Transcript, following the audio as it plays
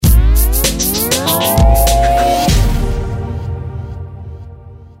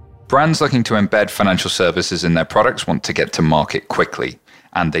Brands looking to embed financial services in their products want to get to market quickly,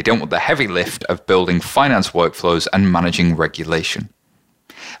 and they don't want the heavy lift of building finance workflows and managing regulation.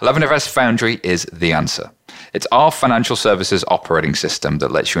 11FS Foundry is the answer. It's our financial services operating system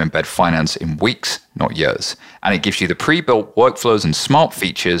that lets you embed finance in weeks, not years, and it gives you the pre-built workflows and smart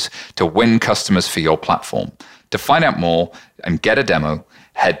features to win customers for your platform. To find out more and get a demo,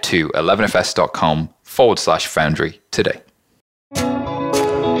 head to 11fs.com/foundry today.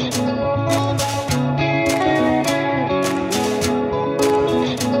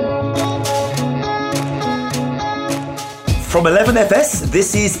 From 11FS,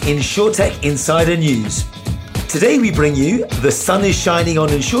 this is InsurTech Insider News. Today we bring you the sun is shining on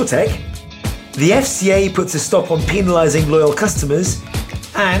InsurTech, the FCA puts a stop on penalising loyal customers,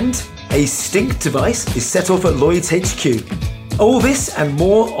 and a stink device is set off at Lloyd's HQ. All this and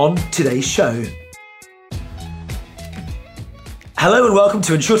more on today's show. Hello and welcome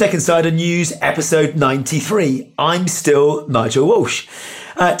to InsurTech Insider News, episode 93. I'm still Nigel Walsh.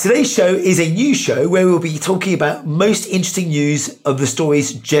 Today's show is a news show where we'll be talking about most interesting news of the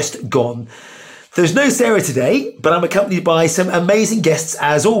stories just gone. There's no Sarah today, but I'm accompanied by some amazing guests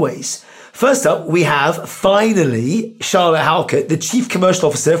as always. First up, we have finally Charlotte Halkett, the Chief Commercial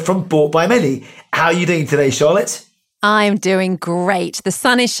Officer from Bought by Many. How are you doing today, Charlotte? I'm doing great. The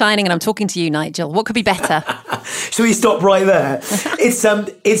sun is shining and I'm talking to you, Nigel. What could be better? Shall we stop right there?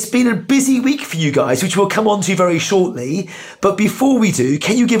 It's been a busy week for you guys, which we'll come on to very shortly. But before we do,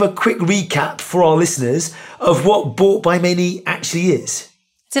 can you give a quick recap for our listeners of what Bought by Many actually is?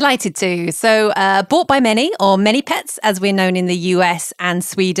 Delighted to. So Bought by Many, or Many Pets, as we're known in the US and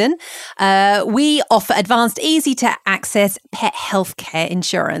Sweden, we offer advanced, easy-to-access pet healthcare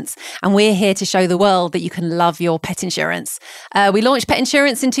insurance. And we're here to show the world that you can love your pet insurance. We launched pet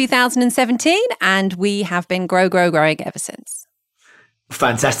insurance in 2017, and we have been growing ever since.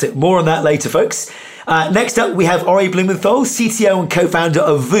 Fantastic. More on that later, folks. Next up, we have Ori Blumenthal, CTO and co-founder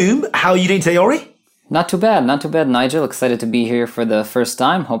of Voom. How are you doing today, Ori? Not too bad, Nigel. Excited to be here for the first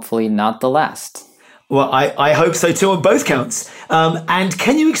time, hopefully not the last. Well, I hope so too on both counts. And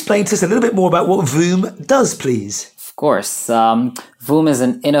can you explain to us a little bit more about what Voom does, please? Of course. Voom is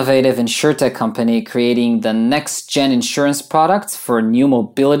an innovative insurtech company creating the next-gen insurance products for new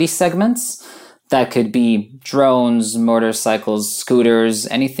mobility segments. That could be drones, motorcycles, scooters,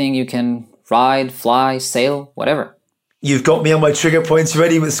 anything you can ride, fly, sail, whatever. You've got me on my trigger points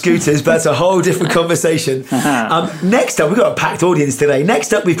ready with scooters, but that's a whole different conversation. Next up, we've got a packed audience today.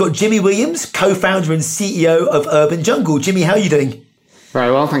 Next up, we've got Jimmy Williams, co-founder and CEO of Urban Jungle. Jimmy, how are you doing?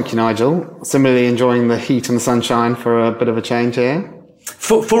 Very well, thank you, Nigel. Similarly enjoying the heat and the sunshine for a bit of a change here.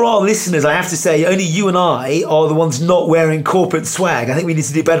 For our listeners, I have to say, only you and I are the ones not wearing corporate swag. I think we need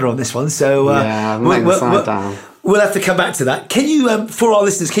to do better on this one. So we'll have to come back to that. Can you, for our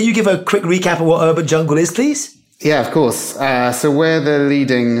listeners, can you give a quick recap of what Urban Jungle is, please? Yeah, of course. So we're the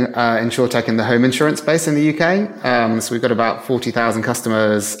leading insurtech in the home insurance space in the UK. So we've got about 40,000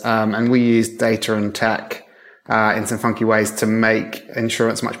 customers, and we use data and tech in some funky ways to make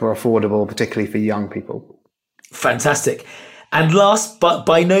insurance much more affordable, particularly for young people. Fantastic. And last but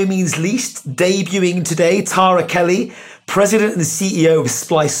by no means least, debuting today, Tara Kelly, President and CEO of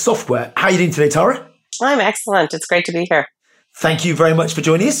Splice Software. How are you doing today, Tara? I'm excellent. It's great to be here. Thank you very much for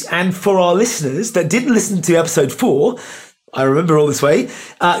joining us. And for our listeners that didn't listen to episode 4, I remember all this way,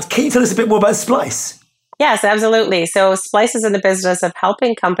 can you tell us a bit more about Splice? Yes, absolutely. So Splice is in the business of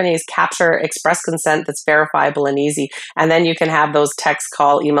helping companies capture express consent that's verifiable and easy. And then you can have those text,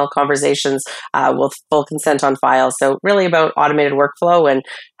 call, email conversations with full consent on file. So really about automated workflow and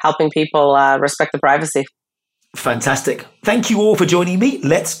helping people respect the privacy. Fantastic. Thank you all for joining me.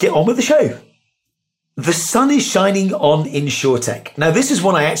 Let's get on with the show. The sun is shining on InsurTech. Now, this is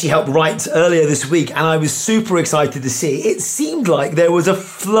one I actually helped write earlier this week, and I was super excited to see. It seemed like there was a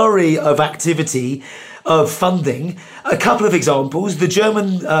flurry of activity of funding. A couple of examples. The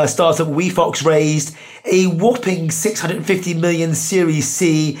German startup WeFox raised a whopping 650 million Series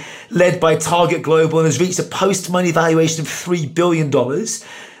C led by Target Global and has reached a post-money valuation of $3 billion.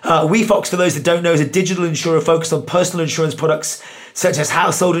 WeFox, for those that don't know, is a digital insurer focused on personal insurance products such as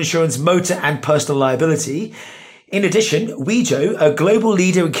household insurance, motor and personal liability. In addition, Wejo, a global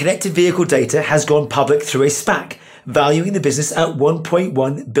leader in connected vehicle data, has gone public through a SPAC, valuing the business at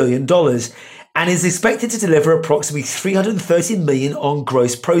 $1.1 billion, and is expected to deliver approximately $330 million on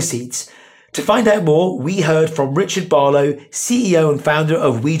gross proceeds. To find out more, we heard from Richard Barlow, CEO and founder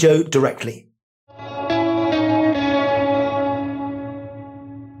of Wejo, directly.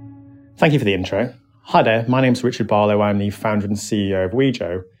 Thank you for the intro. Hi there, my name's Richard Barlow. I'm the founder and CEO of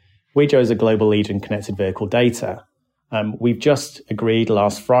Wejo. Wejo is a global leader in connected vehicle data. We've just agreed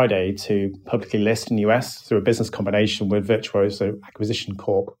last Friday to publicly list in the US through a business combination with Virtuoso Acquisition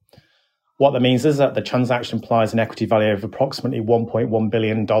Corp. What that means is that the transaction implies an equity value of approximately $1.1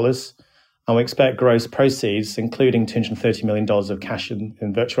 billion. And we expect gross proceeds, including $230 million of cash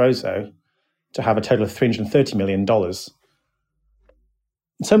in Virtuoso, to have a total of $330 million.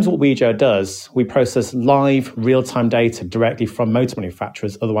 In terms of what Wejo does, we process live, real-time data directly from motor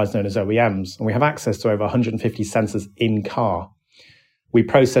manufacturers, otherwise known as OEMs, and we have access to over 150 sensors in-car. We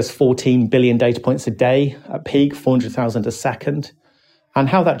process 14 billion data points a day at peak, 400,000 a second. And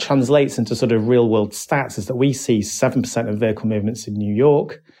how that translates into sort of real-world stats is that we see 7% of vehicle movements in New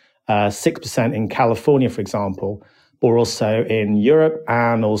York, 6% in California, for example, but also in Europe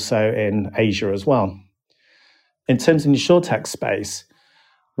and also in Asia as well. In terms of the InsurTech space,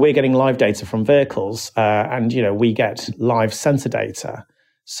 we're getting live data from vehicles and we get live sensor data.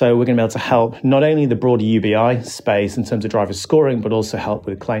 So we're going to be able to help not only the broader UBI space in terms of driver scoring, but also help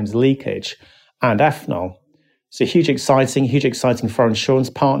with claims leakage and ethanol. So huge exciting for our insurance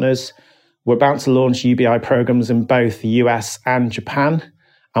partners. We're about to launch UBI programs in both the US and Japan,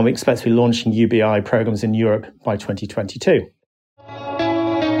 and we expect to be launching UBI programs in Europe by 2022.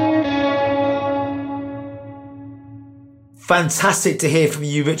 Fantastic to hear from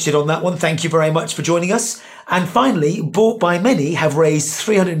you, Richard, on that one. Thank you very much for joining us. And finally, Bought by Many have raised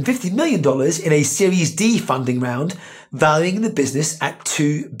 $350 million in a Series D funding round, valuing the business at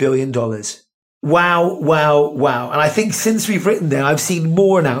 $2 billion. Wow. And I think since we've written there, I've seen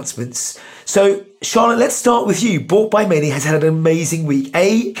more announcements. So, Charlotte, let's start with you. Bought by Many has had an amazing week.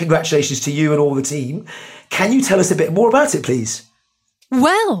 Congratulations to you and all the team. Can you tell us a bit more about it, please?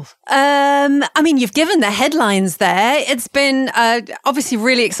 Well, you've given the headlines there. It's been obviously a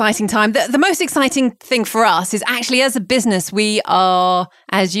really exciting time. The most exciting thing for us is actually as a business, we are,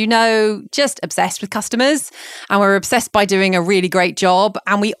 as you know, just obsessed with customers, and we're obsessed by doing a really great job.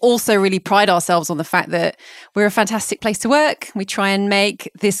 And we also really pride ourselves on the fact that we're a fantastic place to work. We try and make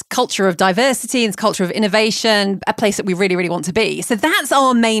this culture of diversity and this culture of innovation a place that we really, really want to be. So that's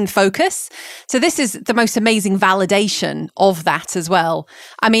our main focus. So this is the most amazing validation of that as well.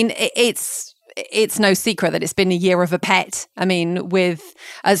 I mean, it's no secret that it's been a year of a pet. I mean, with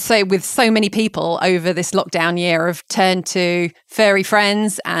so many people over this lockdown year have turned to furry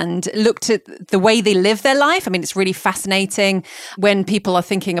friends and looked at the way they live their life. I mean, it's really fascinating when people are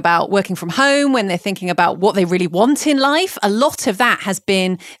thinking about working from home, when they're thinking about what they really want in life. A lot of that has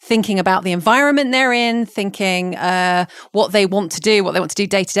been thinking about the environment they're in, thinking what they want to do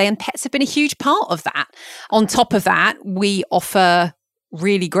day to day. And pets have been a huge part of that. On top of that, we offer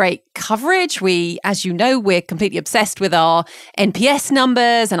really great coverage. As you know, we're completely obsessed with our NPS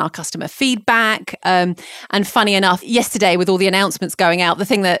numbers and our customer feedback. And funny enough, yesterday with all the announcements going out, the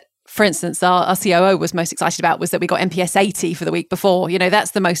thing that, for instance, our COO was most excited about was that we got NPS 80 for the week before.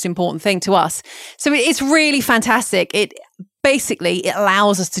 That's the most important thing to us. So it's really fantastic. It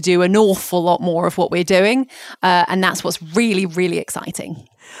allows us to do an awful lot more of what we're doing. And that's what's really, really exciting.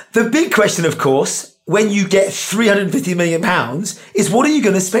 The big question, of course, when you get £350 million, is what are you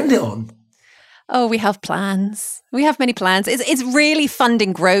going to spend it on? Oh, we have plans. We have many plans. It's really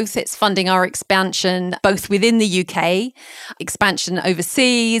funding growth. It's funding our expansion, both within the UK, expansion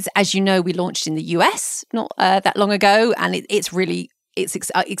overseas. As you know, we launched in the US not that long ago, and it's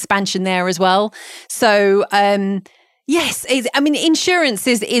expansion there as well. So, yes, insurance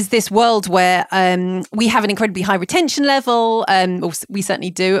is this world where we have an incredibly high retention level. We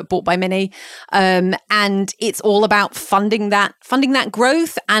certainly do at Bought by Many, and it's all about funding that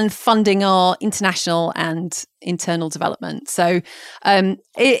growth and funding our international and internal development. So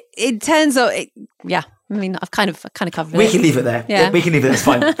it turns out, I've kind of covered it. We can leave it there. Yeah. We can leave it. That's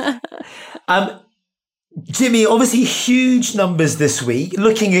fine. Jimmy, obviously huge numbers this week.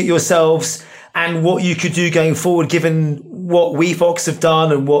 Looking at yourselves and what you could do going forward, given what WeFox have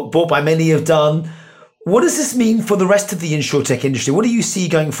done and what Bought by Many have done. What does this mean for the rest of the insurtech industry? What do you see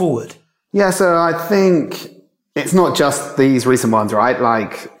going forward? Yeah, so I think it's not just these recent ones, right?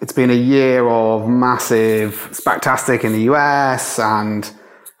 Like, it's been a year of massive spectastic in the US and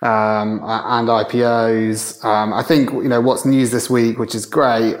IPOs. I think, what's news this week, which is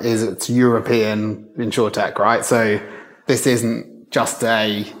great, is it's European insurtech, right? So this isn't just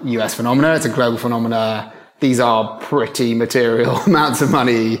a US phenomena, it's a global phenomena. These are pretty material amounts of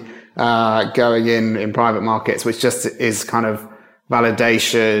money going in private markets, which just is kind of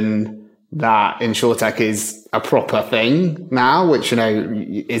validation that insurtech is a proper thing now, which,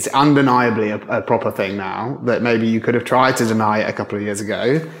 is undeniably a proper thing now, that maybe you could have tried to deny it a couple of years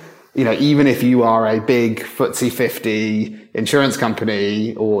ago. Even if you are a big FTSE 50 insurance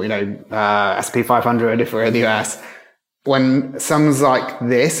company or, SP 500 if we're in the US, when sums like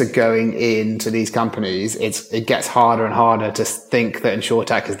this are going into these companies, it gets harder and harder to think that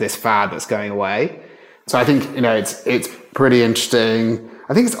InsurTech is this fad that's going away. So I think, it's pretty interesting.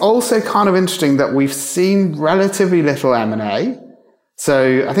 I think it's also kind of interesting that we've seen relatively little M&A.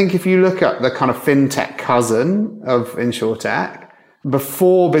 So I think if you look at the kind of fintech cousin of InsurTech,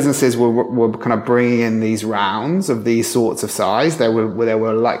 before businesses were kind of bringing in these rounds of these sorts of size, there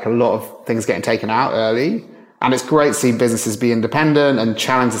were like a lot of things getting taken out early. And it's great to see businesses be independent and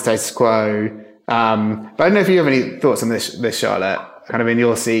challenge the status quo. But I don't know if you have any thoughts on this, Charlotte, kind of in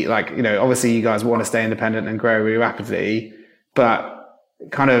your seat. Like, obviously you guys want to stay independent and grow really rapidly, but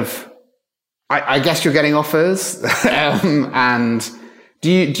kind of, I guess you're getting offers. And do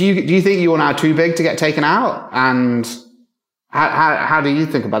you think you're now too big to get taken out? And how do you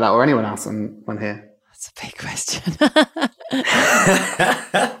think about that, or anyone else on here? That's a big question.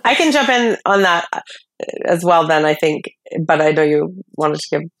 I can jump in on that as well then, I think, but I know you wanted to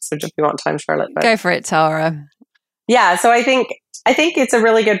give, so if you want time, Charlotte. But. Go for it, Tara. Yeah, so I think it's a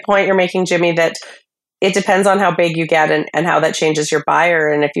really good point you're making, Jimmy, that it depends on how big you get and how that changes your buyer.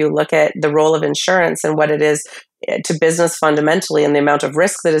 And if you look at the role of insurance and what it is to business fundamentally, and the amount of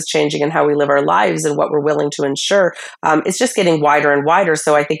risk that is changing and how we live our lives and what we're willing to insure, it's just getting wider and wider.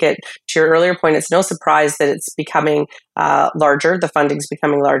 So I think to your earlier point, it's no surprise that it's becoming larger. The funding's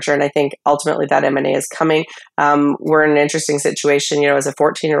becoming larger. And I think ultimately that M&A is coming. We're in an interesting situation, as a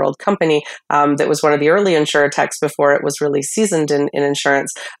 14-year-old company that was one of the early InsurTechs before it was really seasoned in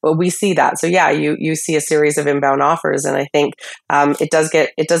insurance. But we see that. So yeah, you see a series of inbound offers. And I think it does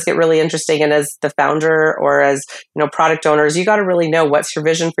get really interesting. And as the founder or as product owners, you got to really know what's your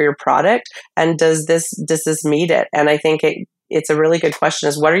vision for your product, and does this meet it? And I think it's a really good question: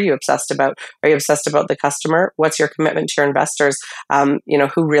 is what are you obsessed about? Are you obsessed about the customer? What's your commitment to your investors?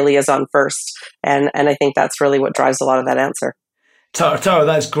 Who really is on first? And I think that's really what drives a lot of that answer. Tara,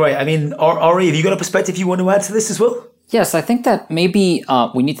 that's great. I mean, Ari, have you got a perspective you want to add to this as well? Yes, I think that maybe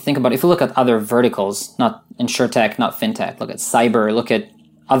we need to think about, if you look at other verticals, not InsurTech, not FinTech, look at cyber, look at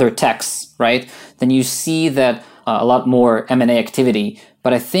other techs, right? Then you see that a lot more M&A activity.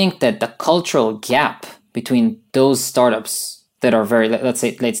 But I think that the cultural gap between those startups that are let's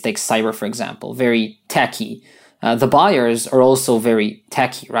take cyber, for example, very techy. The buyers are also very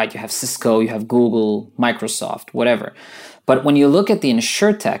techy, right? You have Cisco, you have Google, Microsoft, whatever. But when you look at the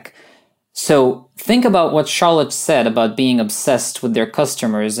InsurTech, so think about what Charlotte said about being obsessed with their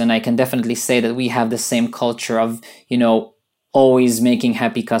customers. And I can definitely say that we have the same culture of, always making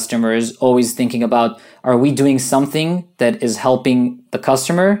happy customers, always thinking about, are we doing something that is helping the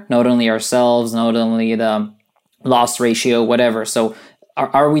customer, not only ourselves, not only the loss ratio, whatever. So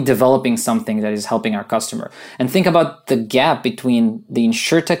are we developing something that is helping our customer? And think about the gap between the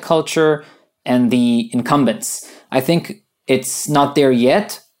InsurTech culture and the incumbents. I think it's not there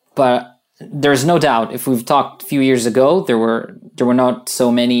yet, but there's no doubt, if we've talked a few years ago, there were not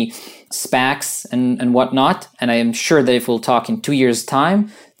so many SPACs and whatnot. And I am sure that if we'll talk in 2 years' time,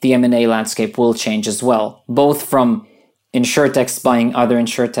 the M&A landscape will change as well, both from InsurTechs buying other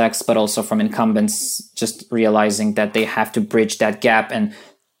InsurTechs, but also from incumbents just realizing that they have to bridge that gap, and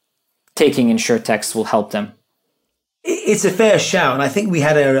taking InsurTechs will help them. It's a fair shout, and I think we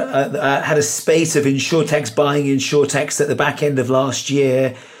had a spate of InsurTechs buying InsurTechs at the back end of last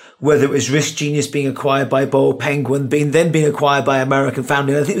year, whether it was Risk Genius being acquired by Bold Penguin, being acquired by American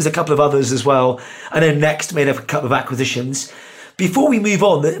Family. And I think there's a couple of others as well. I know Next made a couple of acquisitions. Before we move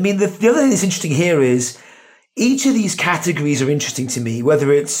on, I mean, the other thing that's interesting here is each of these categories are interesting to me,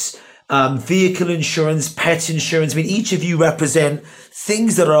 whether it's vehicle insurance, pet insurance. I mean, each of you represent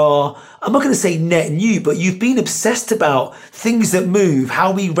things that are, I'm not going to say net new, but you've been obsessed about things that move,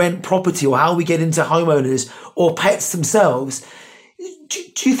 how we rent property or how we get into homeowners or pets themselves.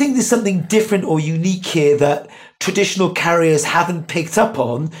 Do you think there's something different or unique here that traditional carriers haven't picked up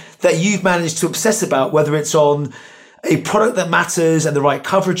on that you've managed to obsess about, whether it's on a product that matters and the right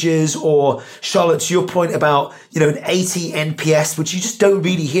coverages, or Charlotte, to your point about, an 80 NPS, which you just don't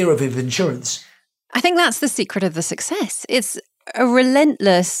really hear of insurance? I think that's the secret of the success. It's a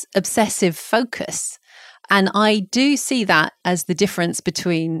relentless, obsessive focus. And I do see that as the difference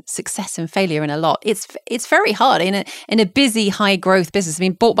between success and failure in a lot. It's very hard in a busy, high growth business. I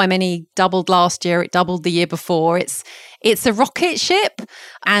mean, Bought by Many doubled last year. It doubled the year before. It's a rocket ship.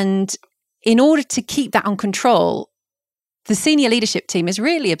 And in order to keep that on control, the senior leadership team is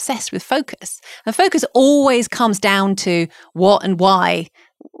really obsessed with focus. And focus always comes down to what and why.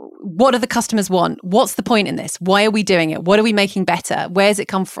 What do the customers want? What's the point in this? Why are we doing it? What are we making better? Where's it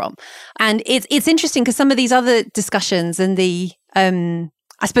come from? And it's interesting because some of these other discussions and the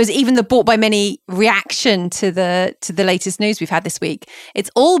I suppose even the Bought by Many reaction to the latest news we've had this week, it's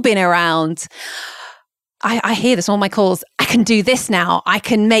all been around, I hear this on all my calls, I can do this now, I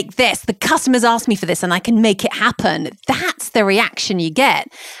can make this, the customers ask me for this and I can make it happen. That's the reaction you get.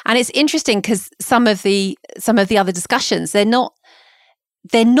 And it's interesting because some of the other discussions, they're not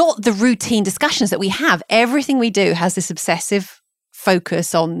the routine discussions that we have. Everything we do has this obsessive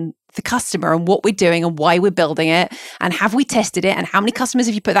focus on the customer and what we're doing and why we're building it and have we tested it and how many customers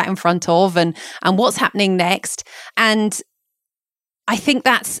have you put that in front of and what's happening next. And I think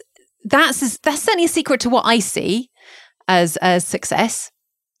that's certainly a secret to what I see as success.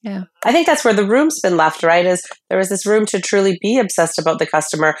 Yeah. I think that's where the room's been left, right? Is there was this room to truly be obsessed about the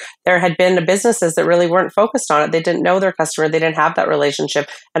customer. There had been businesses that really weren't focused on it. They didn't know their customer. They didn't have that relationship.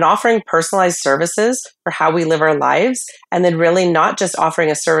 And offering personalized services for how we live our lives, and then really not just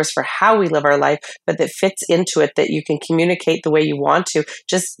offering a service for how we live our life, but that fits into it, that you can communicate the way you want to,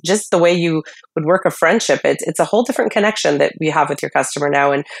 just the way you would work a friendship. It's a whole different connection that we have with your customer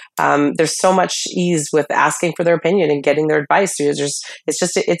now. And there's so much ease with asking for their opinion and getting their advice.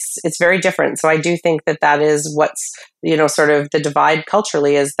 It's very different. So I do think that is what's, sort of the divide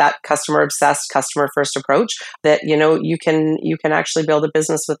culturally, is that customer obsessed, customer first approach that, you can actually build a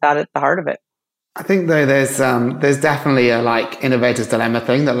business with that at the heart of it. I think though there's definitely a innovator's dilemma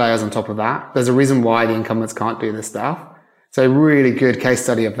thing that layers on top of that. There's a reason why the incumbents can't do this stuff. So a really good case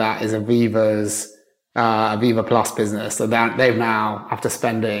study of that is Aviva's Aviva Plus business. So they've now, after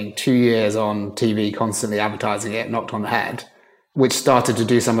spending 2 years on TV constantly advertising it, knocked on the head, which started to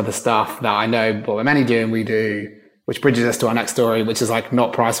do some of the stuff that I know Bought by Many do and we do, which bridges us to our next story, which is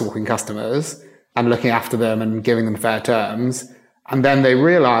not price walking customers and looking after them and giving them fair terms. And then they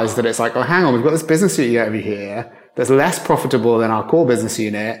realize that it's oh, hang on, we've got this business unit over here that's less profitable than our core business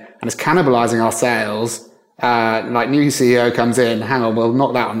unit and it's cannibalizing our sales. New CEO comes in, hang on, we'll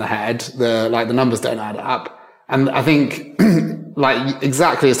knock that on the head. The numbers don't add up. And I think,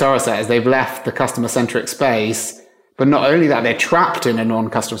 exactly as Tara says, they've left the customer-centric space. But not only that, they're trapped in a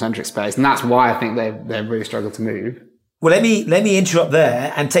non-customer-centric space. And that's why I think they've really struggled to move. Well, let me interrupt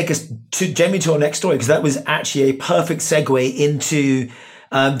there and take us to our next story, because that was actually a perfect segue into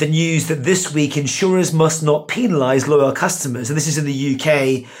the news that this week insurers must not penalise loyal customers. And this is in the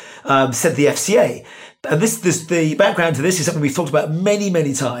UK, said the FCA. And the background to this is something we've talked about many,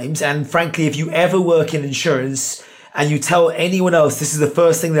 many times. And frankly, if you ever work in insurance and you tell anyone else, this is the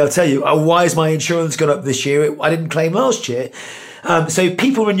first thing they'll tell you, oh, why is my insurance gone up this year? I didn't claim last year. So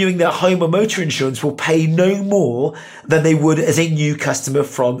people renewing their home or motor insurance will pay no more than they would as a new customer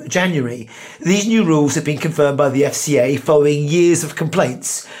from January. These new rules have been confirmed by the FCA following years of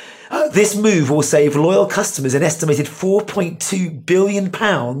complaints. This move will save loyal customers an estimated £4.2 billion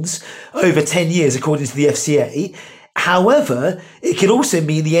over 10 years, according to the FCA. However, it could also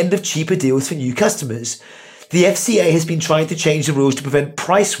mean the end of cheaper deals for new customers. The FCA has been trying to change the rules to prevent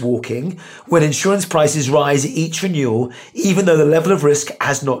price walking when insurance prices rise at each renewal, even though the level of risk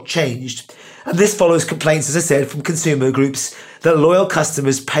has not changed. And this follows complaints, as I said, from consumer groups that loyal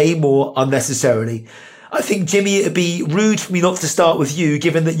customers pay more unnecessarily. I think, Jimmy, it'd be rude for me not to start with you,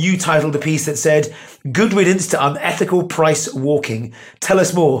 given that you titled a piece that said, "Good riddance to unethical price walking." Tell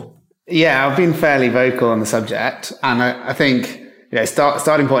us more. Yeah, I've been fairly vocal on the subject. And I think,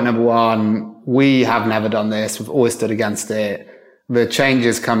 starting point number one, we have never done this. We've always stood against it. The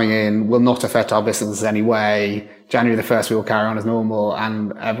changes coming in will not affect our business in any way. January the 1st, we will carry on as normal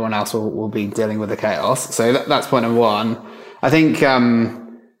and everyone else will be dealing with the chaos. So that's point number one. I think,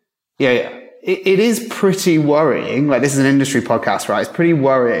 it is pretty worrying. This is an industry podcast, right? It's pretty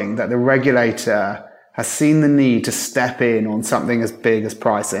worrying that the regulator has seen the need to step in on something as big as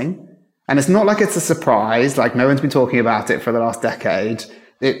pricing. And it's not like it's a surprise, no one's been talking about it for the last decade.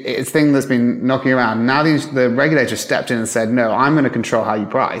 It's a thing that's been knocking around. Now the regulator stepped in and said, no, I'm going to control how you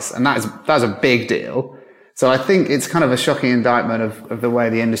price. And that's a big deal. So I think it's kind of a shocking indictment of the way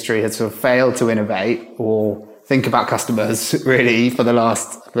the industry has sort of failed to innovate or think about customers really for the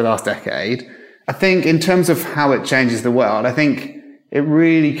last decade. I think in terms of how it changes the world, I think it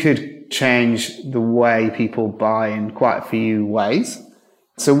really could change the way people buy in quite a few ways.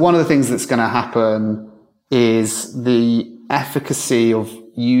 So one of the things that's going to happen is the efficacy of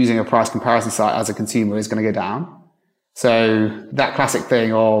using a price comparison site as a consumer is going to go down. So that classic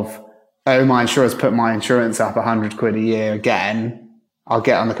thing of, oh, my insurer's put my insurance up 100 quid a year again, I'll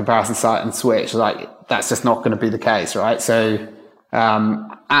get on the comparison site and switch. That's just not going to be the case, right? So,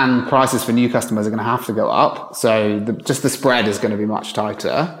 and prices for new customers are going to have to go up. So just the spread is going to be much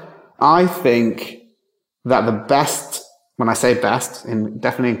tighter. I think that the best, when I say best,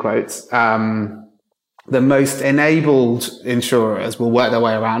 definitely in quotes, The most enabled insurers will work their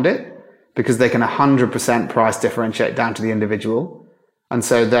way around it because they can 100% price differentiate down to the individual. And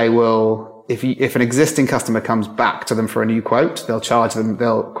so they will, if an existing customer comes back to them for a new quote, they'll quote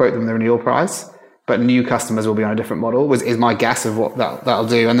them the renewal price, but new customers will be on a different model, is my guess of what that'll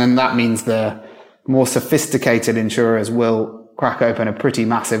do. And then that means the more sophisticated insurers will crack open a pretty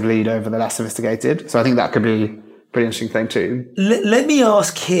massive lead over the less sophisticated. So I think that could be a pretty interesting thing too. Let me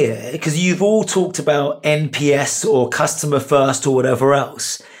ask here, because you've all talked about NPS or customer first or whatever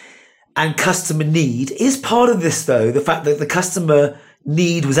else, and customer need. Is part of this, though, the fact that the customer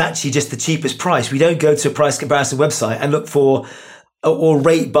need was actually just the cheapest price? We don't go to a price comparison website and look for or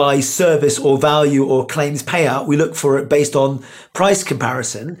rate by service or value or claims payout. We look for it based on price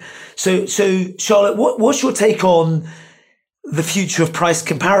comparison. So Charlotte, what's your take on the future of price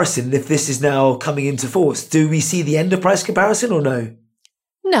comparison if this is now coming into force? Do we see the end of price comparison or no?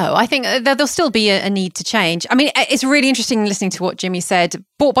 No, I think there'll still be a need to change. I mean, it's really interesting listening to what Jimmy said.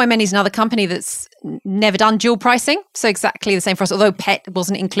 Bought by Many is another company that's never done dual pricing. So exactly the same for us. Although pet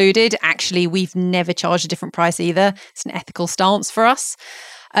wasn't included, actually, we've never charged a different price either. It's an ethical stance for us.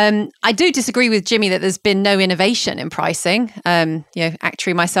 I do disagree with Jimmy that there's been no innovation in pricing.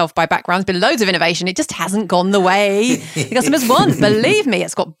 Actuary myself by background, there's been loads of innovation. It just hasn't gone the way the customers want. Believe me,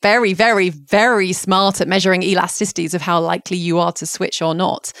 it's got very, very, very smart at measuring elasticities of how likely you are to switch or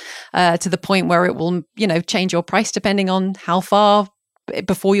not, to the point where it will, change your price depending on how far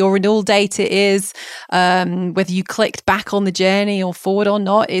before your renewal date it is, whether you clicked back on the journey or forward or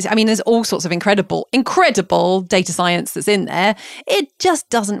not. There's all sorts of incredible data science that's in there. It just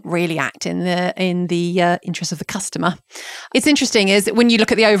doesn't really act in the interest of the customer. It's interesting is when you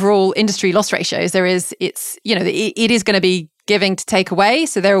look at the overall industry loss ratios, it is going to be giving to take away.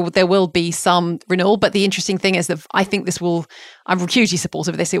 So there will be some renewal. But the interesting thing is that I think I'm hugely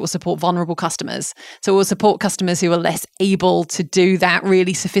supportive of this. It will support vulnerable customers. So it will support customers who are less able to do that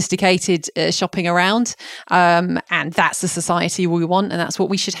really sophisticated shopping around. And that's the society we want. And that's what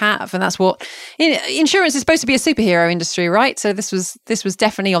we should have. And that's what insurance is supposed to be, a superhero industry, right? So this was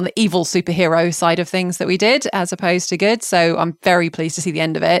definitely on the evil superhero side of things that we did as opposed to good. So I'm very pleased to see the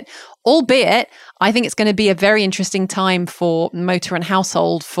end of it. Albeit, I think it's going to be a very interesting time for motor and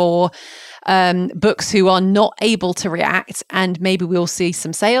household, for books who are not able to react, and maybe we'll see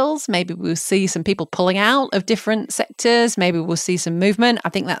some sales, maybe we'll see some people pulling out of different sectors, maybe we'll see some movement. I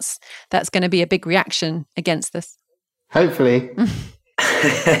think that's going to be a big reaction against this. Hopefully.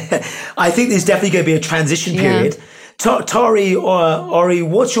 I think there's definitely going to be a transition period. Yeah. Tari or Ori,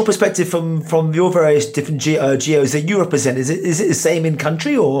 what's your perspective from your various different geos that you represent? Is it the same in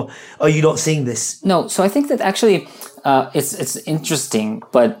country, or are you not seeing this? No, so I think that actually it's interesting,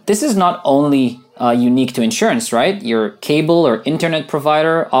 but this is not only unique to insurance, right? Your cable or internet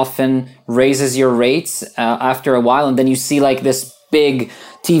provider often raises your rates after a while, and then you see like this big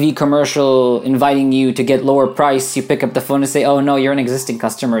TV commercial inviting you to get lower price. You pick up the phone and say, oh no, you're an existing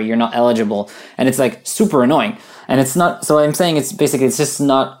customer, you're not eligible. And it's like super annoying. And it's not, so I'm saying it's just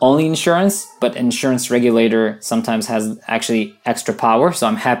not only insurance, but insurance regulator sometimes has actually extra power. So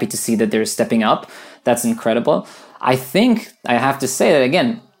I'm happy to see that they're stepping up. That's incredible. I think I have to say that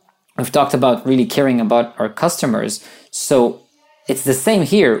again, we've talked about really caring about our customers. So it's the same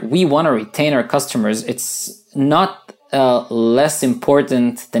here. We want to retain our customers. It's not less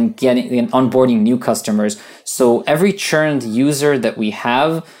important than onboarding new customers. So every churned user that we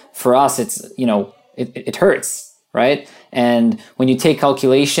have, for us, it's, it hurts. Right? And when you take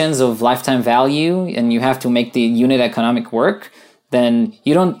calculations of lifetime value and you have to make the unit economic work, then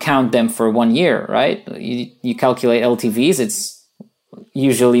you don't count them for 1 year, right? You calculate LTVs, it's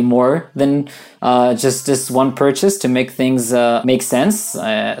usually more than just this one purchase to make things make sense,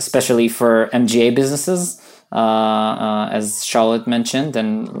 especially for MGA businesses, as Charlotte mentioned,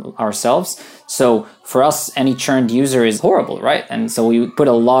 and ourselves. So for us, any churned user is horrible, right? And so we put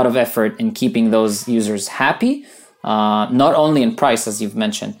a lot of effort in keeping those users happy. Not only in price, as you've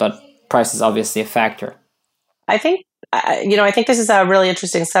mentioned, but price is obviously a factor. I think this is a really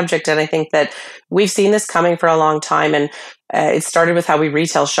interesting subject, and I think that we've seen this coming for a long time. And it started with how we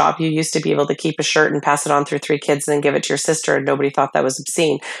retail shop. You used to be able to keep a shirt and pass it on through 3 kids and then give it to your sister, and nobody thought that was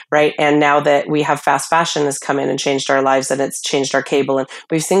obscene, right? And now that we have fast fashion has come in and changed our lives, and it's changed our cable, and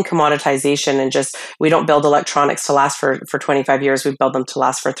we've seen commoditization, and just, we don't build electronics to last for 25 years. We build them to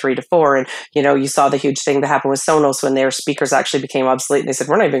last for 3 to 4. And, you saw the huge thing that happened with Sonos when their speakers actually became obsolete, and they said,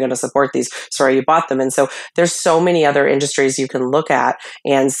 we're not even going to support these. Sorry, you bought them. And so there's so many other industries you can look at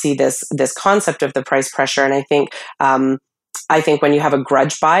and see this concept of the price pressure. And I think, I think when you have a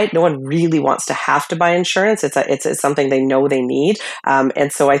grudge buy, no one really wants to have to buy insurance. It's something they know they need.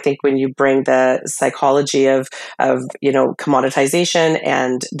 And so I think when you bring the psychology of commoditization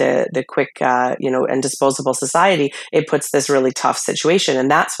and the quick, and disposable society, it puts this really tough situation.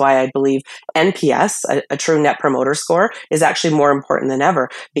 And that's why I believe NPS, a true net promoter score, is actually more important than ever.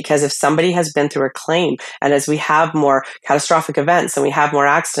 Because if somebody has been through a claim, and as we have more catastrophic events and we have more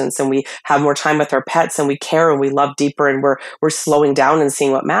accidents and we have more time with our pets and we care and we love deeper and we're slowing down and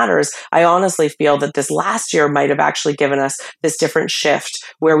seeing what matters, I honestly feel that this last year might have actually given us this different shift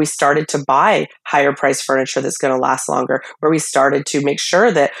where we started to buy higher priced furniture that's going to last longer, where we started to make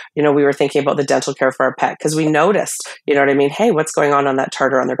sure that, we were thinking about the dental care for our pet because we noticed, hey, what's going on that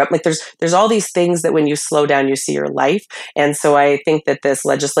tartar on their gut? Like there's all these things that when you slow down, you see your life. And so I think that this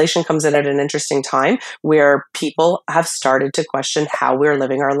legislation comes in at an interesting time where people have started to question how we're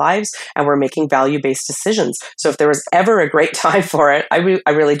living our lives and we're making value-based decisions. So if there was ever a great time for it, I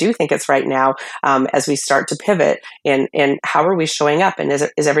really do think it's right now, as we start to pivot in how are we showing up, and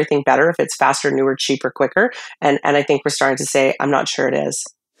is everything better if it's faster, newer, cheaper, quicker? And I think we're starting to say, I'm not sure it is.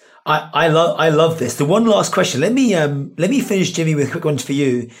 I love this. The one last question. Let me finish, Jimmy, with a quick one for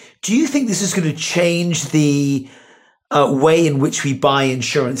you. Do you think this is going to change the way in which we buy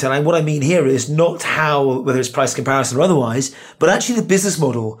insurance? And what I mean here is not how, whether it's price comparison or otherwise, but actually the business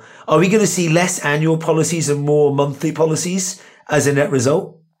model. Are we going to see less annual policies and more monthly policies as a net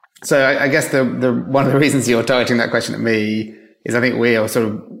result? So I guess the one of the reasons you're targeting that question at me is I think we are sort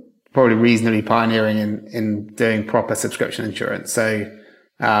of probably reasonably pioneering in doing proper subscription insurance. So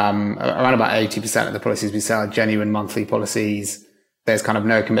around about 80% of the policies we sell are genuine monthly policies. There's kind of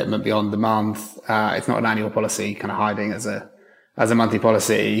no commitment beyond the month. It's not an annual policy, kind of hiding as a monthly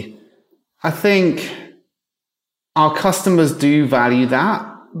policy. I think our customers do value that,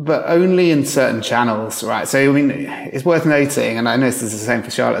 but only in certain channels, right? So, I mean, it's worth noting, and I know this is the same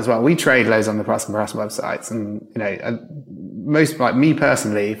for Charlotte as well. We trade loads on the price comparison websites, and most, like me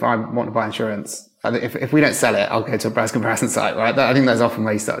personally, if I want to buy insurance, if we don't sell it, I'll go to a price comparison site, right? I think that's often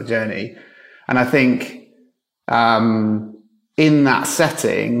where you start the journey, and I think in that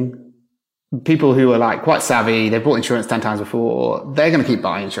setting, people who are like quite savvy, they've bought insurance 10 times before, they're going to keep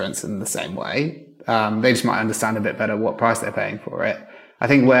buying insurance in the same way. They just might understand a bit better what price they're paying for it. I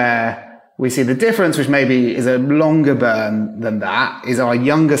think where we see the difference, which maybe is a longer burn than that, is our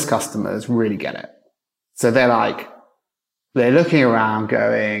youngest customers really get it. So they're looking around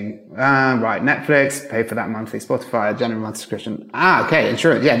going, right, Netflix, pay for that monthly, Spotify, general monthly subscription. Okay,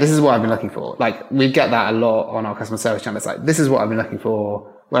 insurance. Yeah, this is what I've been looking for. Like, we get that a lot on our customer service channel. It's like, this is what I've been looking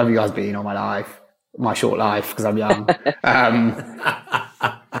for, wherever you guys been all my life, my short life, because I'm young.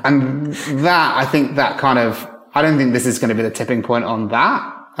 And that, I think that kind of, I don't think this is going to be the tipping point on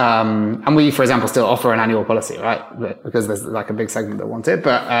that. And we, for example, still offer an annual policy, right? Because there's like a big segment that want it.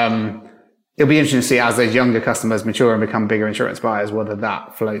 But it'll be interesting to see as those younger customers mature and become bigger insurance buyers, whether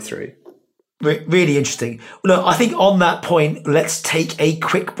that flows through. Really interesting. Look, I think on that point, let's take a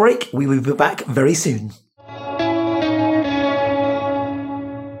quick break. We will be back very soon.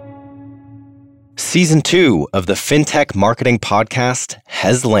 Season 2 of the FinTech Marketing Podcast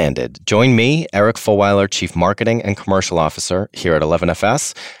has landed. Join me, Eric Fulweiler, Chief Marketing and Commercial Officer here at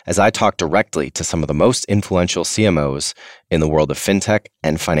 11FS, as I talk directly to some of the most influential CMOs in the world of FinTech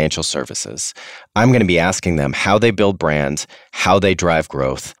and financial services. I'm going to be asking them how they build brands, how they drive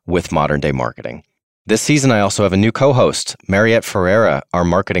growth with modern-day marketing. This season, I also have a new co-host, Mariette Ferreira, our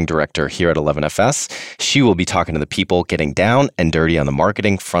marketing director here at 11FS. She will be talking to the people getting down and dirty on the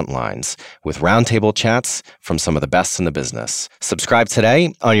marketing front lines with roundtable chats from some of the best in the business. Subscribe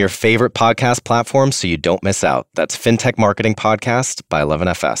today on your favorite podcast platform so you don't miss out. That's FinTech Marketing Podcast by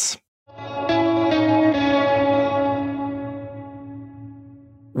 11FS.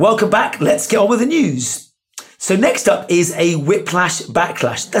 Welcome back. Let's get on with the news. So next up is a whiplash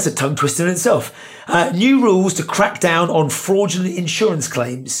backlash. That's a tongue twister in itself. New rules to crack down on fraudulent insurance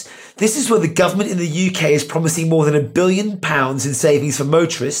claims. This is where the government in the UK is promising more than £1 billion in savings for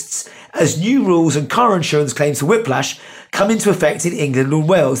motorists as new rules on car insurance claims for whiplash come into effect in England and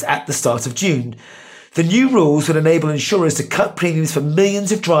Wales at the start of June. The new rules would enable insurers to cut premiums for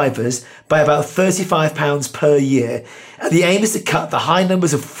millions of drivers by about £35 per year. And the aim is to cut the high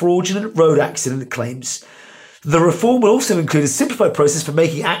numbers of fraudulent road accident claims. The reform will also include a simplified process for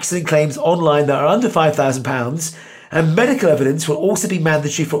making accident claims online that are under £5,000, and medical evidence will also be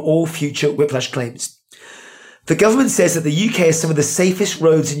mandatory for all future whiplash claims. The government says that the UK has some of the safest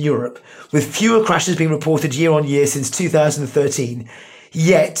roads in Europe, with fewer crashes being reported year on year since 2013.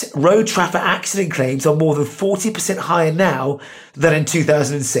 Yet, road traffic accident claims are more than 40% higher now than in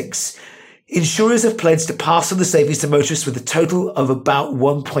 2006. Insurers have pledged to pass on the savings to motorists with a total of about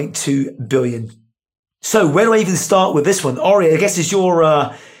 1.2 billion. So where do I even start with this one? Ori, I guess as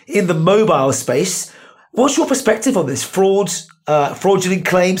you're in the mobile space, what's your perspective on this? Fraudulent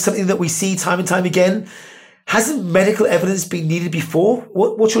claims, something that we see time and time again. Hasn't medical evidence been needed before?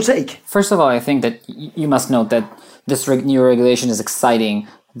 What's your take? First of all, I think that you must note that this new regulation is exciting,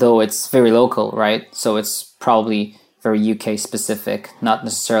 though it's very local, right? So it's probably very UK specific, not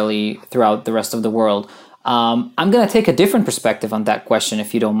necessarily throughout the rest of the world. I'm going to take a different perspective on that question,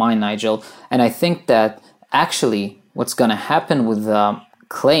 if you don't mind, Nigel. And I think that actually what's going to happen with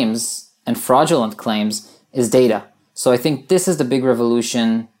claims and fraudulent claims is data. So I think this is the big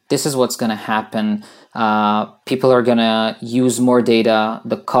revolution. This is what's going to happen. People are going to use more data.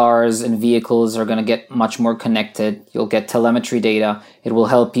 The cars and vehicles are going to get much more connected. You'll get telemetry data. It will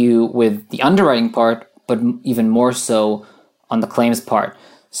help you with the underwriting part, but even more so on the claims part.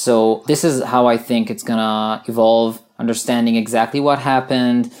 So this is how I think it's going to evolve, understanding exactly what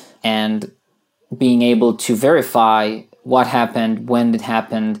happened and being able to verify what happened, when it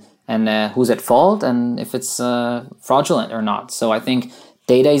happened, and who's at fault, and if it's fraudulent or not. So I think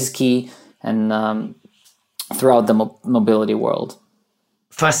data is key, and throughout the mobility world.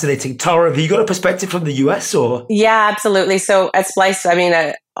 Fascinating. Tara, have you got a perspective from the US or? Yeah, absolutely. So at Splice, I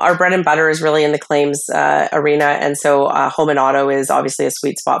mean, our bread and butter is really in the claims arena. And so home and auto is obviously a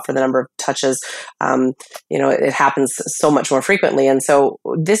sweet spot for the number of touches. It happens so much more frequently. And so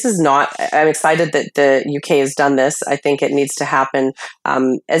this is not, I'm excited that the UK has done this. I think it needs to happen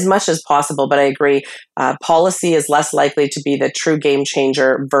as much as possible. But I agree, policy is less likely to be the true game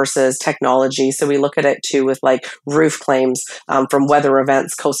changer versus technology. So we look at it too with like roof claims from weather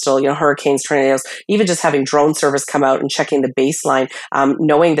events, coastal, hurricanes, tornadoes, even just having drone service come out and checking the baseline,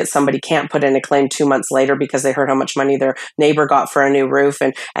 knowing that somebody can't put in a claim 2 months later because they heard how much money their neighbor got for a new roof,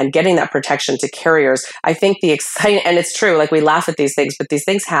 and getting that protection to carriers. I think the exciting, and it's true, like we laugh at these things, but these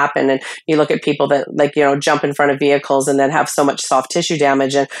things happen, and you look at people that jump in front of vehicles and then have so much soft tissue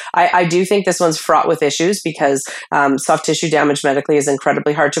damage. And I do think this one's fraught with issues because soft tissue damage medically is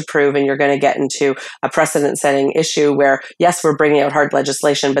incredibly hard to prove, and you're going to get into a precedent-setting issue where, yes, we're bringing out hard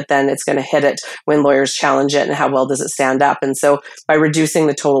legislation, but then it's going to hit it when lawyers challenge it, and how well does it stand up? And so by reducing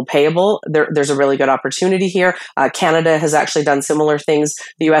the total payable, there's a really good opportunity here. Canada has actually done similar things.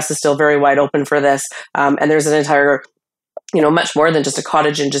 The US is still very wide open for this. And there's an entire much more than just a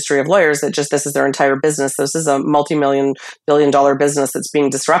cottage industry of lawyers that just this is their entire business. This is a multi-billion-dollar business that's being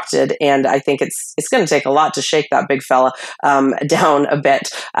disrupted. And I think it's going to take a lot to shake that big fella down a bit.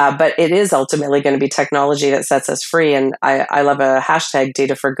 But it is ultimately going to be technology that sets us free. And I love a hashtag,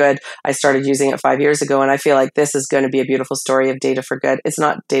 Data for Good. I started using it 5 years ago. And I feel like this is going to be a beautiful story of data for good. It's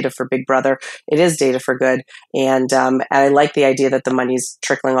not data for Big Brother. It is data for good. And I like the idea that the money's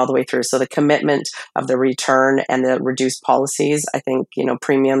trickling all the way through. So the commitment of the return and the reduced policies, I think,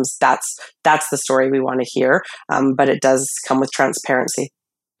 premiums, that's the story we want to hear. But it does come with transparency.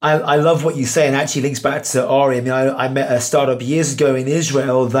 I love what you say, and actually links back to Ori. I mean, I met a startup years ago in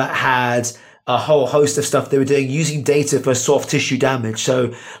Israel that had a whole host of stuff they were doing using data for soft tissue damage.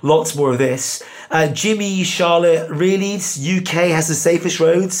 So lots more of this. Jimmy, Charlotte, really, UK has the safest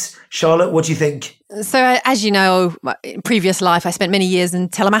roads. Charlotte, what do you think? So as you know, in previous life, I spent many years in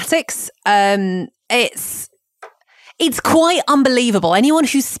telematics. It's quite unbelievable. Anyone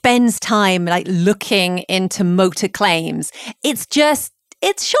who spends time looking into motor claims, it's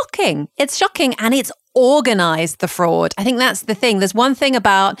shocking. It's shocking, and it's organized, the fraud. I think that's the thing. There's one thing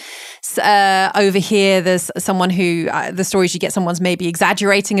about over here, there's someone who, the stories you get, someone's maybe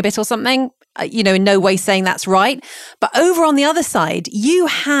exaggerating a bit or something, in no way saying that's right. But over on the other side, you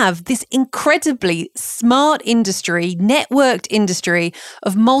have this incredibly smart industry, networked industry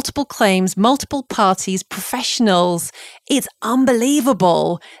of multiple claims, multiple parties, professionals. It's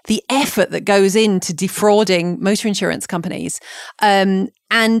unbelievable the effort that goes into defrauding motor insurance companies.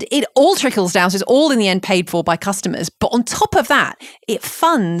 And it all trickles down, so it's all in the end paid for by customers. But on top of that, it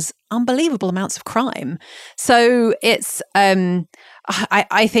funds unbelievable amounts of crime. So it's,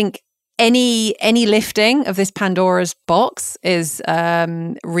 I think any lifting of this Pandora's box is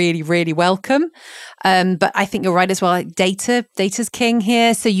really, really welcome. But I think you're right as well. Data's king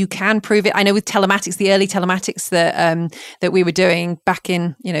here, so you can prove it. I know with telematics, the early telematics that we were doing back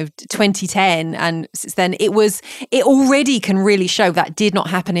in 2010, and since then it already can really show that did not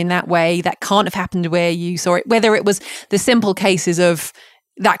happen in that way. That can't have happened where you saw it. Whether it was the simple cases of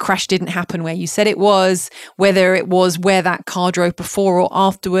that crash didn't happen where you said it was, whether it was where that car drove before or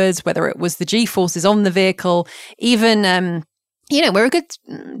afterwards, whether it was the G-forces on the vehicle, even we're a good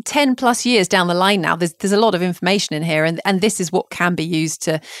 10 plus years down the line now. There's a lot of information in here, and this is what can be used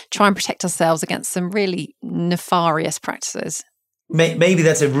to try and protect ourselves against some really nefarious practices. Maybe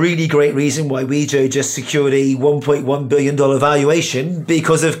that's a really great reason why Wejo just secured a $1.1 billion valuation,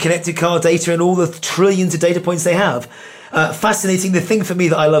 because of connected car data and all the trillions of data points they have. Fascinating. The thing for me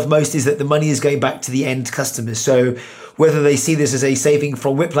that I love most is that the money is going back to the end customers. So whether they see this as a saving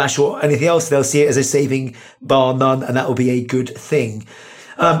from whiplash or anything else, they'll see it as a saving bar none, and that will be a good thing.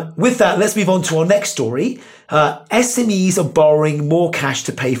 With that, let's move on to our next story. SMEs are borrowing more cash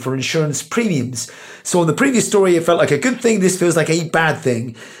to pay for insurance premiums. So on the previous story, it felt like a good thing. This feels like a bad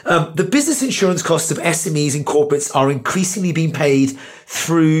thing. The business insurance costs of SMEs and corporates are increasingly being paid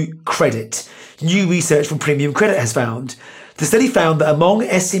through credit. New research from Premium Credit has found. The study found that among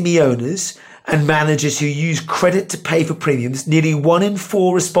SME owners and managers who use credit to pay for premiums, nearly 1 in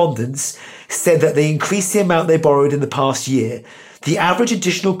 4 respondents said that they increased the amount they borrowed in the past year. The average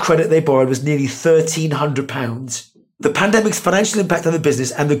additional credit they borrowed was nearly £1,300. The pandemic's financial impact on the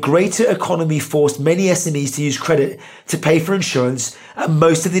business and the greater economy forced many SMEs to use credit to pay for insurance, and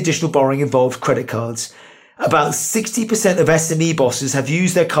most of the additional borrowing involved credit cards. About 60% of SME bosses have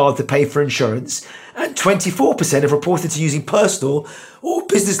used their card to pay for insurance, and 24% have reported to using personal or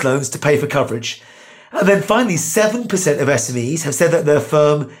business loans to pay for coverage. And then finally, 7% of SMEs have said that their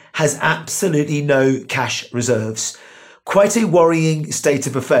firm has absolutely no cash reserves. Quite a worrying state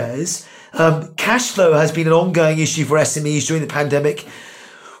of affairs. Cash flow has been an ongoing issue for SMEs during the pandemic.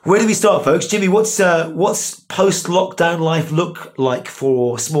 Where do we start, folks? Jimmy, what's post-lockdown life look like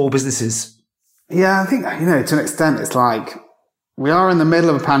for small businesses? Yeah, I think, to an extent, it's like we are in the middle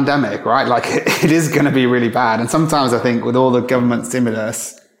of a pandemic, right? Like it is going to be really bad. And sometimes I think with all the government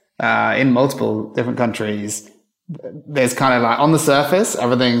stimulus in multiple different countries, there's kind of like on the surface,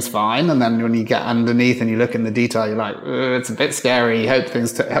 everything's fine. And then when you get underneath and you look in the detail, you're like, it's a bit scary. Hope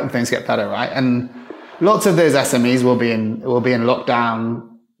things get better, right? And lots of those SMEs will be in lockdown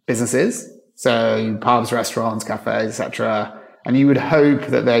businesses. So pubs, restaurants, cafes, etc. And you would hope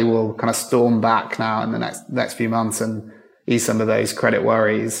that they will kind of storm back now in the next few months and ease some of those credit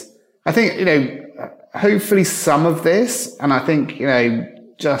worries. I think, hopefully some of this, and I think,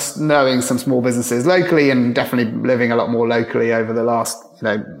 just knowing some small businesses locally and definitely living a lot more locally over the last,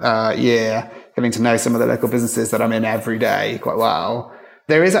 year, getting to know some of the local businesses that I'm in every day quite well,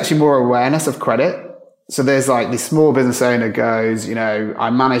 there is actually more awareness of credit. So there's like the small business owner goes, I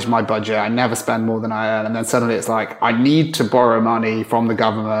manage my budget. I never spend more than I earn. And then suddenly it's like, I need to borrow money from the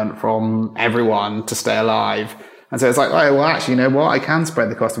government, from everyone to stay alive. And so it's like, oh, well, actually, you know what? I can spread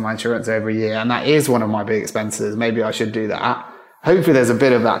the cost of my insurance over a year. And that is one of my big expenses. Maybe I should do that. Hopefully there's a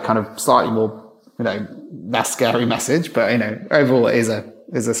bit of that kind of slightly more, less scary message. But, overall it is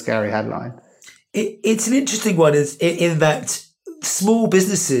a scary headline. It's an interesting one in that small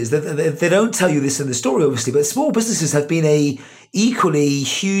businesses, they don't tell you this in the story, obviously, but small businesses have been a equally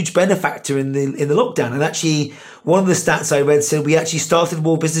huge benefactor in the lockdown. And actually, one of the stats I read said we actually started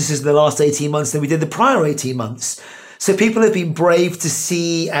more businesses in the last 18 months than we did the prior 18 months. So people have been brave to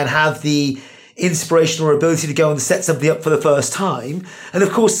see and have the inspiration or ability to go and set something up for the first time. And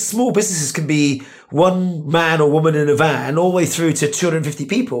of course, small businesses can be one man or woman in a van all the way through to 250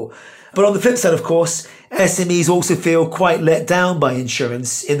 people. But on the flip side, of course, SMEs also feel quite let down by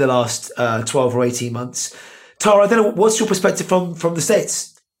insurance in the last 12 or 18 months. Tara, I don't know, what's your perspective from the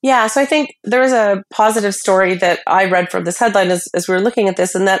States? Yeah, so I think there is a positive story that I read from this headline as we were looking at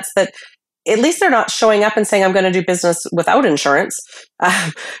this, and that's that at least they're not showing up and saying, I'm going to do business without insurance,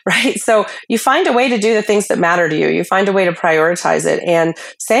 right? So you find a way to do the things that matter to you. You find a way to prioritize it. And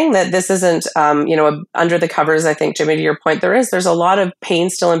saying that this isn't, under the covers, I think, Jimmy, to your point, there's a lot of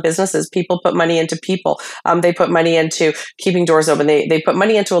pain still in businesses. People put money into people. They put money into keeping doors open. They put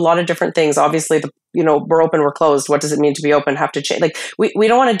money into a lot of different things. Obviously, we're open, we're closed. What does it mean to be open? Have to change. Like we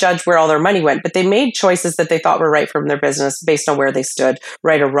don't want to judge where all their money went, but they made choices that they thought were right from their business based on where they stood,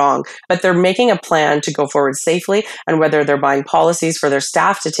 right or wrong. But they're making a plan to go forward safely, and whether they're buying policies for their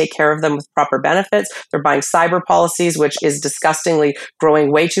staff to take care of them with proper benefits, they're buying cyber policies, which is disgustingly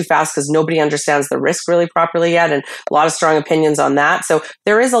growing way too fast because nobody understands the risk really properly yet, and a lot of strong opinions on that. So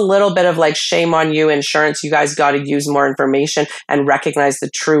there is a little bit of like, shame on you, insurance. You guys got to use more information and recognize the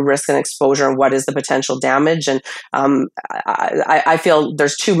true risk and exposure and what is the potential damage. And I feel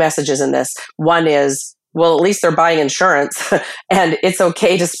there's two messages in this. One is, well, at least they're buying insurance and it's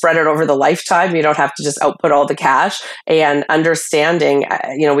okay to spread it over the lifetime. You don't have to just output all the cash. And understanding,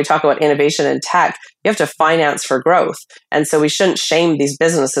 we talk about innovation in tech, you have to finance for growth. And so we shouldn't shame these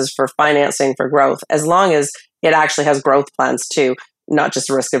businesses for financing for growth, as long as it actually has growth plans too. not just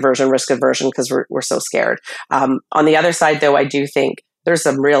risk aversion because we're so scared. On the other side, though, I do think there's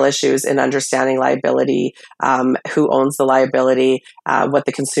some real issues in understanding liability, who owns the liability, what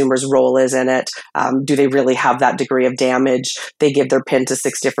the consumer's role is in it. Do they really have that degree of damage? They give their PIN to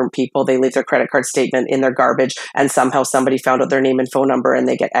 6 different people. They leave their credit card statement in their garbage, and somehow somebody found out their name and phone number and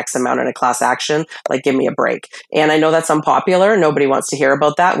they get X amount in a class action. Like, give me a break. And I know that's unpopular. Nobody wants to hear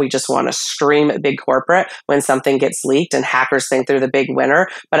about that. We just want to scream at big corporate when something gets leaked and hackers think they're the big winner.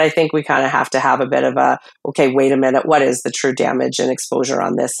 But I think we kind of have to have a bit of a, okay, wait a minute, what is the true damage and exposure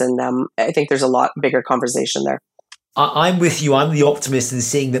on this? And I think there's a lot bigger conversation there. I'm with you. I'm the optimist in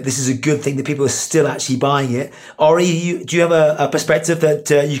seeing that this is a good thing that people are still actually buying it. Ori, do you have a perspective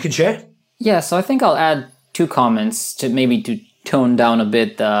that you can share? Yeah, so I think I'll add 2 comments to tone down a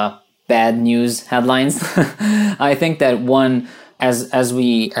bit the bad news headlines. I think that one, as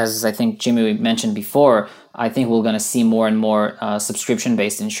I think Jimmy mentioned before, I think we're going to see more and more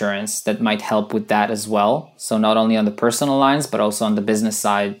subscription-based insurance that might help with that as well. So not only on the personal lines, but also on the business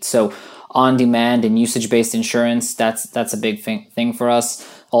side. So on-demand and usage-based insurance, that's a big thing for us,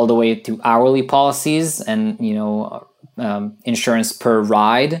 all the way to hourly policies and insurance per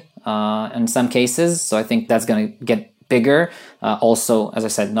ride in some cases. So I think that's going to get bigger. Also, as I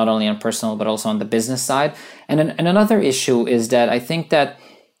said, not only on personal, but also on the business side. And another issue is that I think that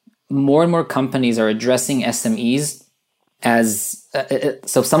more and more companies are addressing SMEs as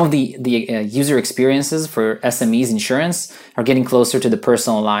so some of the user experiences for SMEs insurance are getting closer to the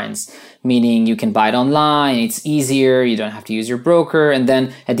personal lines, meaning you can buy it online, it's easier, you don't have to use your broker, and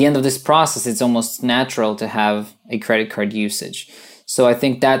then at the end of this process, it's almost natural to have a credit card usage. So I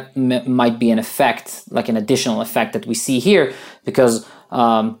think that might be an effect, like an additional effect that we see here, because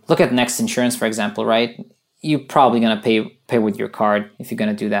look at Next Insurance, for example, right? You're probably going to pay with your card if you're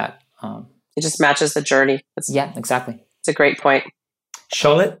going to do that. It just matches the journey. Yeah, exactly. It's a great point.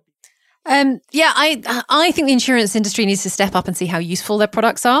 Charlotte? I think the insurance industry needs to step up and see how useful their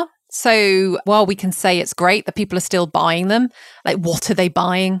products are. So while we can say it's great that people are still buying them, like, what are they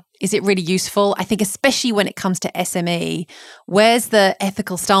buying? Is it really useful? I think especially when it comes to SME, where's the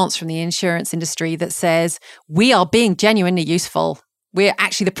ethical stance from the insurance industry that says we are being genuinely useful? We're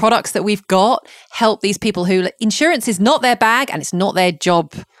actually, the products that we've got help these people who, insurance is not their bag and it's not their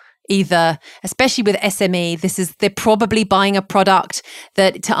job either, especially with SME. They're probably buying a product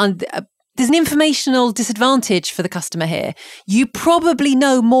that there's an informational disadvantage for the customer here. You probably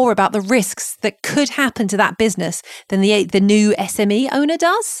know more about the risks that could happen to that business than the new SME owner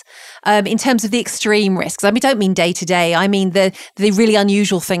does, in terms of the extreme risks. I don't mean day to day. I mean the really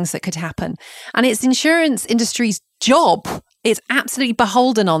unusual things that could happen. And it's the insurance industry's job. It's absolutely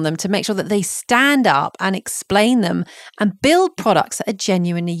beholden on them to make sure that they stand up and explain them and build products that are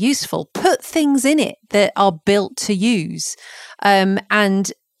genuinely useful. Put things in it that are built to use.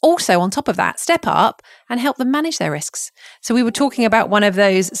 And also, on top of that, step up and help them manage their risks. So we were talking about one of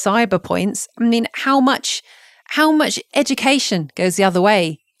those cyber points. I mean, how much education goes the other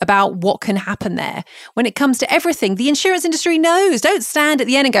way about what can happen there when it comes to everything? The insurance industry knows. Don't stand at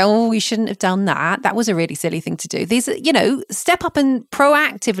the end and go, oh, we shouldn't have done that. That was a really silly thing to do. These, step up and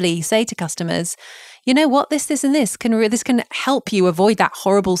proactively say to customers, you know what, this and this can help you avoid that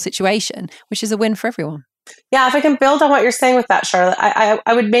horrible situation, which is a win for everyone. Yeah, if I can build on what you're saying with that, Charlotte,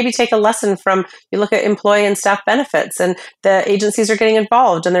 I would maybe take a lesson from, you look at employee and staff benefits, and the agencies are getting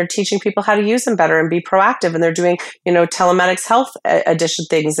involved and they're teaching people how to use them better and be proactive, and they're doing, telematics health edition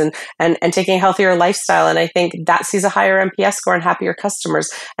things and taking a healthier lifestyle. And I think that sees a higher NPS score and happier customers.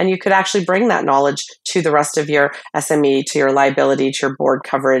 And you could actually bring that knowledge to the rest of your SME, to your liability, to your board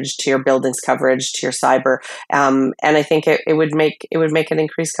coverage, to your buildings coverage, to your cyber. And I think it would make an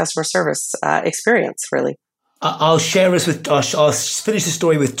increased customer service experience, really. I'll finish the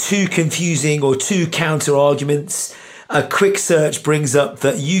story with 2 confusing or 2 counter arguments. A quick search brings up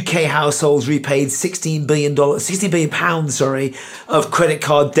that UK households repaid £16 billion of credit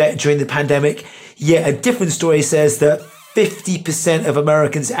card debt during the pandemic. Yet a different story says that 50% of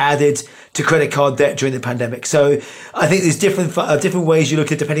Americans added to credit card debt during the pandemic. So I think there's different ways you look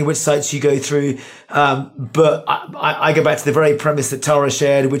at it depending which sites you go through. But I go back to the very premise that Tara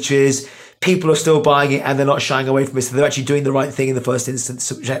shared, which is people are still buying it and they're not shying away from it. So they're actually doing the right thing in the first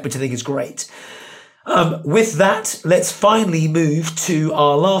instance, which I think is great. With that, let's finally move to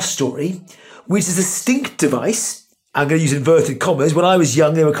our last story, which is a stink device. I'm going to use inverted commas. When I was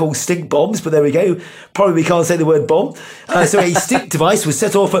young, they were called stink bombs, but there we go. Probably we can't say the word bomb. So a stink device was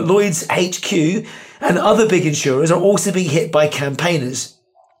set off at Lloyd's HQ, and other big insurers are also being hit by campaigners.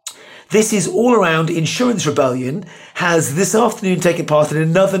 This is All Around Insurance Rebellion has this afternoon taken part in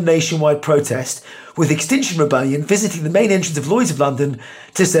another nationwide protest, with Extinction Rebellion visiting the main entrance of Lloyd's of London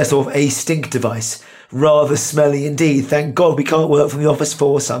to set off a stink device. Rather smelly indeed. Thank God we can't work from the office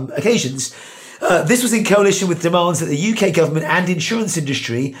for some occasions. This was in coalition with demands that the UK government and insurance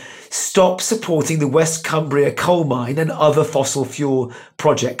industry stop supporting the West Cumbria coal mine and other fossil fuel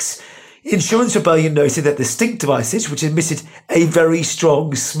projects. Insurance Rebellion noted that the stink devices, which emitted a very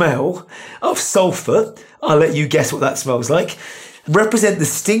strong smell of sulphur, I'll let you guess what that smells like, represent the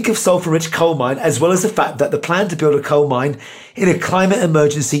stink of sulphur-rich coal mine, as well as the fact that the plan to build a coal mine in a climate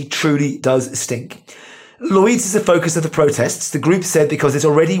emergency truly does stink. Lloyd's is the focus of the protests, the group said, because it's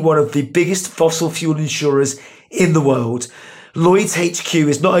already one of the biggest fossil fuel insurers in the world. Lloyd's HQ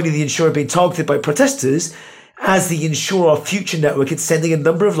is not only the insurer being targeted by protesters, as the Insure Future network, it's sending a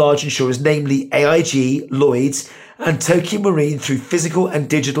number of large insurers, namely AIG, Lloyd's, and Tokio Marine, through physical and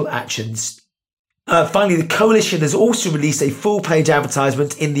digital actions. Finally, the coalition has also released a full-page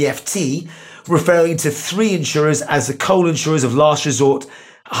advertisement in the FT, referring to 3 insurers as the coal insurers of last resort,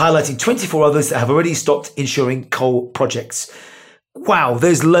 highlighting 24 others that have already stopped insuring coal projects. Wow,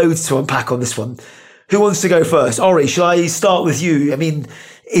 there's loads to unpack on this one. Who wants to go first? Ori, shall I start with you? I mean,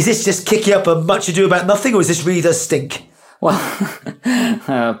 is this just kicking up a much ado about nothing, or is this really does stink? Well,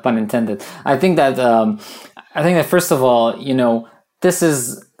 pun intended. I think that first of all, this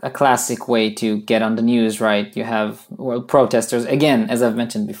is a classic way to get on the news, right? You have protesters. Again, as I've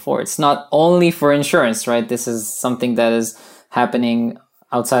mentioned before, it's not only for insurance, right? This is something that is happening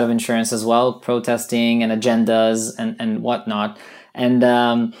outside of insurance as well, protesting and agendas and whatnot.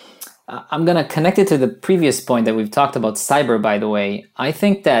 And I'm going to connect it to the previous point that we've talked about cyber, by the way. I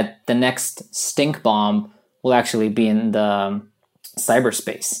think that the next stink bomb will actually be in the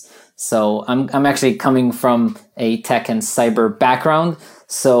cyberspace. So I'm actually coming from a tech and cyber background.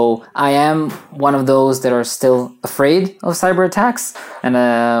 So I am one of those that are still afraid of cyber attacks. And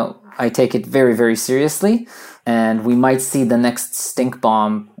I take it very, very seriously. And we might see the next stink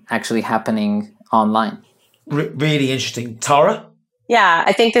bomb actually happening online. Really interesting. Tara? Yeah,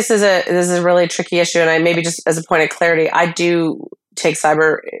 I think this is a really tricky issue, and maybe just as a point of clarity, I do take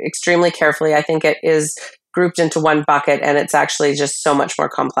cyber extremely carefully. I think it is grouped into one bucket, and it's actually just so much more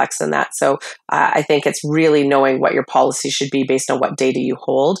complex than that. So I think it's really knowing what your policy should be based on what data you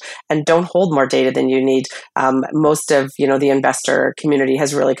hold, and don't hold more data than you need. Most of the investor community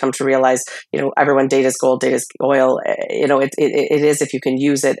has really come to realize everyone, data is gold, data is oil. It is if you can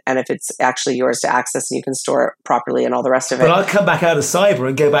use it and if it's actually yours to access and you can store it properly and all the rest of it. But I'll come back out of cyber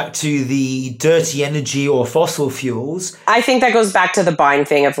and go back to the dirty energy or fossil fuels. I think that goes back to the buying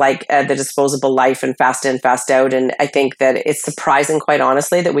thing of the disposable life and fast in, fast out. And I think that it's surprising, quite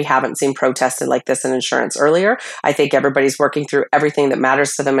honestly, that we haven't seen protested like this in insurance earlier. I think everybody's working through everything that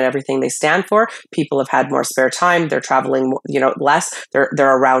matters to them and everything they stand for. People have had more spare time. They're traveling, less. They're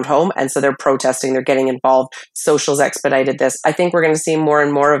around home. And so they're protesting. They're getting involved. Socials expedited this. I think we're going to see more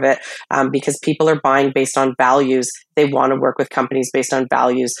and more of it because people are buying based on values. They want to work with companies based on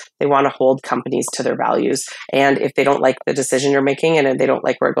values. They want to hold companies to their values. And if they don't like the decision you're making and if they don't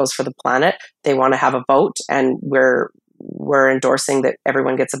like where it goes for the planet, they want to have a vote. And we're endorsing that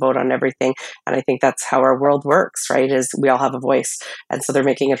everyone gets a vote on everything. And I think that's how our world works, right? Is we all have a voice. And so they're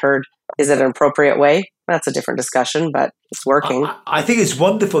making it heard. Is it an appropriate way? That's a different discussion, but it's working. I think it's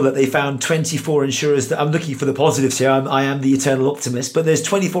wonderful that they found 24 insurers that, I'm looking for the positives here. I am the eternal optimist, but there's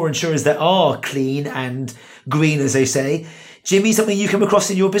 24 insurers that are clean and green, as they say. Jimmy, something you come across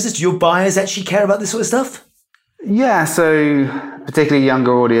in your business? Do your buyers actually care about this sort of stuff? Yeah, so particularly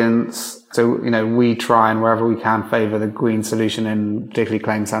younger audience. So, we try and wherever we can favour the green solution in particularly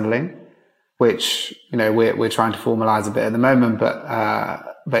claims handling, which, we're trying to formalise a bit at the moment, but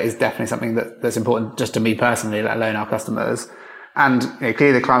is definitely something that's important just to me personally, let alone our customers. And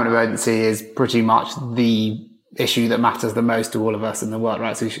clearly the climate emergency is pretty much the issue that matters the most to all of us in the world,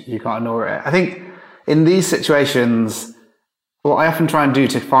 right? So you can't ignore it. I think in these situations, what I often try and do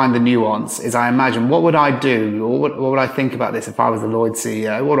to find the nuance is I imagine, what would I do, or what would I think about this if I was the Lloyd's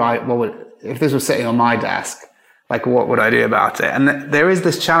CEO? If this was sitting on my desk, what would I do about it? And there is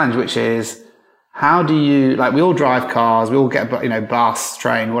this challenge, which is, how do you, we all drive cars, we all get, bus,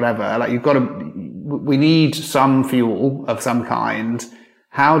 train, whatever. We need some fuel of some kind.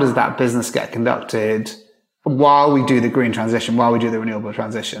 How does that business get conducted while we do the green transition, while we do the renewable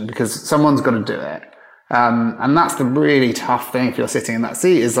transition? Because someone's got to do it. And that's the really tough thing if you're sitting in that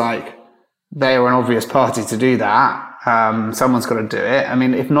seat, is they are an obvious party to do that. Someone's got to do it. I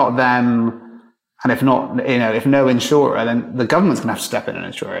mean, if not them, and if not, if no insurer, then the government's going to have to step in and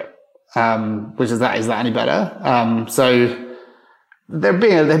insure it. Is that any better? So they're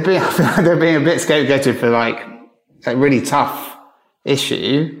being a bit scapegoated for like a really tough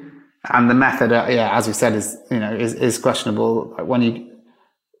issue. And the method, as we said, is questionable. When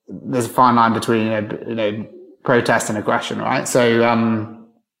there's a fine line between protest and aggression, right? So,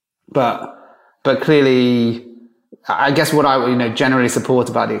 but clearly, I guess what I generally support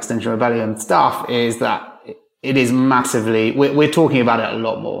about the Extinction Rebellion stuff is that it is massively. We're talking about it a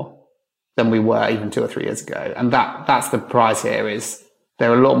lot more than we were even 2 or 3 years ago, and that's the prize here. Is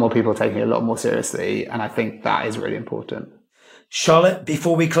there are a lot more people taking it a lot more seriously, and I think that is really important. Charlotte,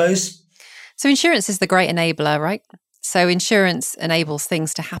 before we close. So insurance is the great enabler, right? So insurance enables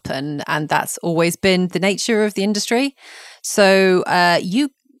things to happen, and that's always been the nature of the industry. So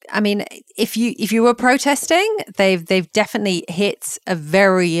if you were protesting, they've definitely hit a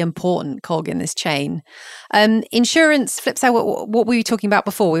very important cog in this chain. Insurance flips out what we were talking about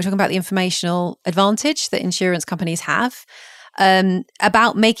before. We were talking about the informational advantage that insurance companies have.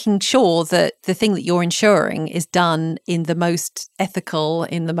 About making sure that the thing that you're insuring is done in the most ethical,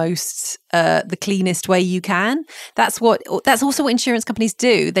 in the most the cleanest way you can. That's also what insurance companies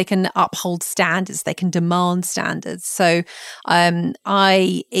do. They can uphold standards. They can demand standards. So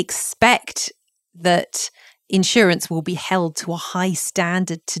I expect that insurance will be held to a high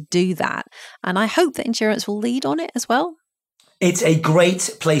standard to do that, and I hope that insurance will lead on it as well. It's a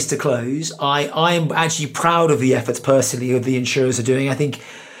great place to close. I am actually proud of the efforts personally of the insurers are doing. I think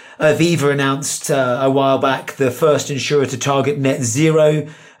Aviva announced a while back the first insurer to target net zero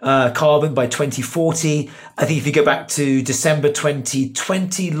carbon by 2040. I think if you go back to December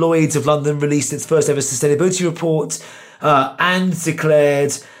 2020, Lloyd's of London released its first ever sustainability report and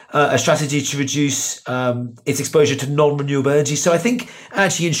declared a strategy to reduce its exposure to non-renewable energy. So I think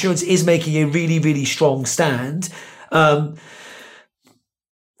actually insurance is making a really, really strong stand.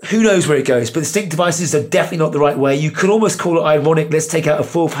 Who knows where it goes, but distinct devices are definitely not the right way. You could almost call it ironic. Let's take out a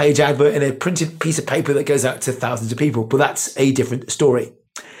full-page advert in a printed piece of paper that goes out to thousands of people, but that's a different story.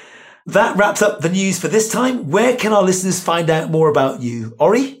 That wraps up the news for this time. Where can our listeners find out more about you?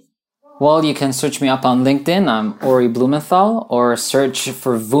 Ori? Well, you can search me up on LinkedIn. I'm Ori Blumenthal, or search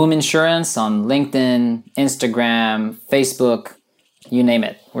for Voom Insurance on LinkedIn, Instagram, Facebook, you name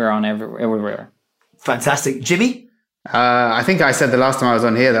it. We're on everywhere. Fantastic. Jimmy? I think I said the last time I was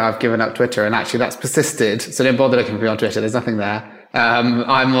on here that I've given up Twitter, and actually that's persisted. So don't bother looking for me on Twitter. There's nothing there.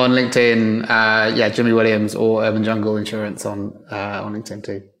 I'm on LinkedIn. Jimmy Williams or Urban Jungle Insurance on LinkedIn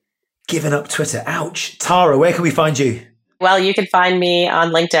too. Given up Twitter. Ouch. Tara, where can we find you? Well, you can find me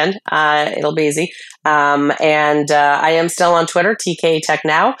on LinkedIn. It'll be easy. And I am still on Twitter, TK Tech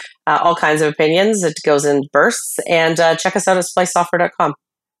Now. All kinds of opinions. It goes in bursts. And check us out at splicesoftware.com.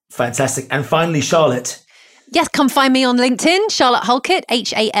 Fantastic. And finally, Charlotte. Yes, come find me on LinkedIn, Charlotte Halkett,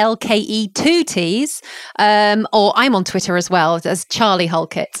 Halke 2 T's, or I'm on Twitter as well as Charlie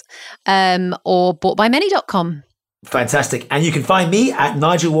Halkett, or boughtbymany.com. Fantastic. And you can find me at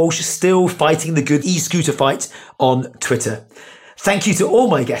Nigel Walsh, still fighting the good e-scooter fight on Twitter. Thank you to all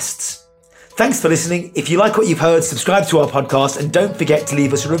my guests. Thanks for listening. If you like what you've heard, subscribe to our podcast and don't forget to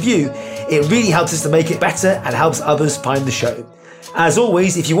leave us a review. It really helps us to make it better and helps others find the show. As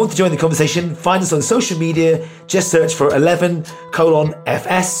always, if you want to join the conversation, find us on social media. Just search for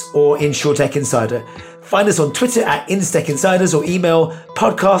 11:FS or InsurTech Insider. Find us on Twitter at InStech Insiders or email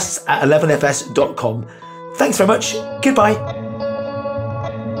podcasts@11fs.com. Thanks very much. Goodbye.